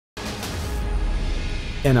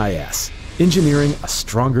NIS, engineering a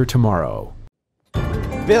stronger tomorrow.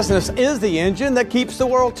 Business is the engine that keeps the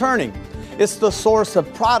world turning. It's the source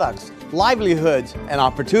of products, livelihoods, and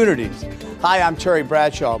opportunities. Hi, I'm Terry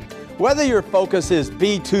Bradshaw. Whether your focus is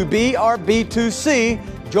B2B or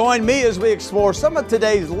B2C, join me as we explore some of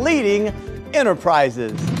today's leading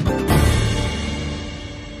enterprises.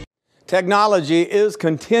 Technology is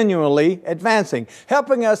continually advancing,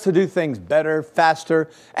 helping us to do things better, faster,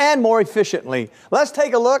 and more efficiently. Let's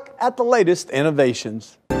take a look at the latest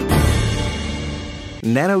innovations.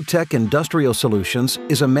 Nanotech Industrial Solutions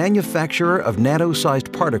is a manufacturer of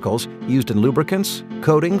nano-sized particles used in lubricants,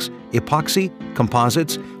 coatings, epoxy,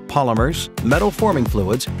 composites, polymers, metal forming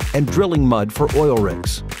fluids, and drilling mud for oil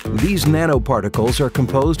rigs. These nanoparticles are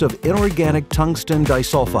composed of inorganic tungsten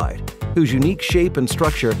disulfide, whose unique shape and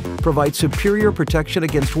structure provide superior protection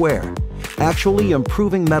against wear, actually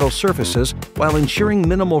improving metal surfaces while ensuring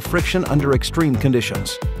minimal friction under extreme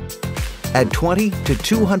conditions. At 20 to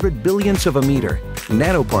 200 billionths of a meter,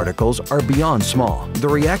 nanoparticles are beyond small. The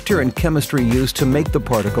reactor and chemistry used to make the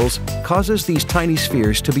particles causes these tiny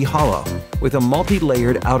spheres to be hollow, with a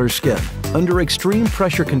multi-layered outer skin. Under extreme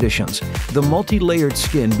pressure conditions, the multi-layered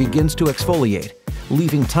skin begins to exfoliate,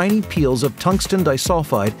 leaving tiny peels of tungsten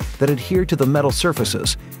disulfide that adhere to the metal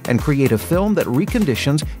surfaces and create a film that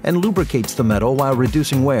reconditions and lubricates the metal while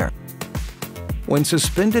reducing wear. When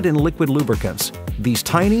suspended in liquid lubricants, these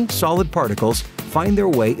tiny, solid particles find their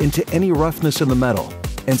way into any roughness in the metal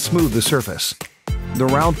and smooth the surface. The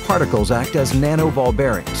round particles act as nanoball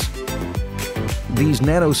bearings. These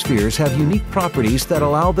nanospheres have unique properties that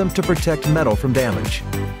allow them to protect metal from damage.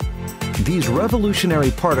 These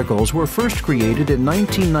revolutionary particles were first created in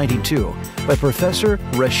 1992 by Professor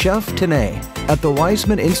Reshef Taneh at the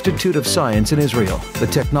Weizmann Institute of Science in Israel. The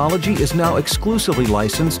technology is now exclusively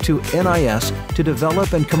licensed to NIS to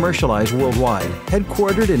develop and commercialize worldwide.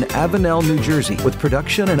 Headquartered in Avenel, New Jersey, with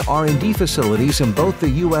production and R&D facilities in both the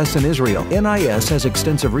U.S. and Israel, NIS has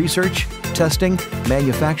extensive research, testing,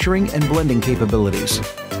 manufacturing, and blending capabilities.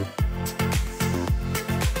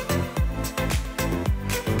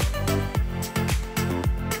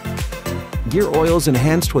 Gear oils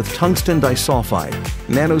enhanced with tungsten disulfide.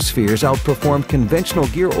 Nanospheres outperform conventional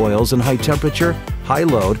gear oils in high temperature, high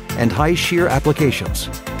load, and high shear applications.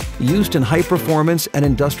 Used in high performance and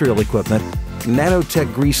industrial equipment,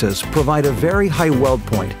 Nanotech greases provide a very high weld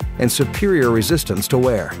point and superior resistance to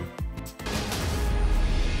wear.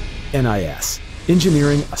 NIS,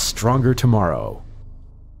 engineering a stronger tomorrow.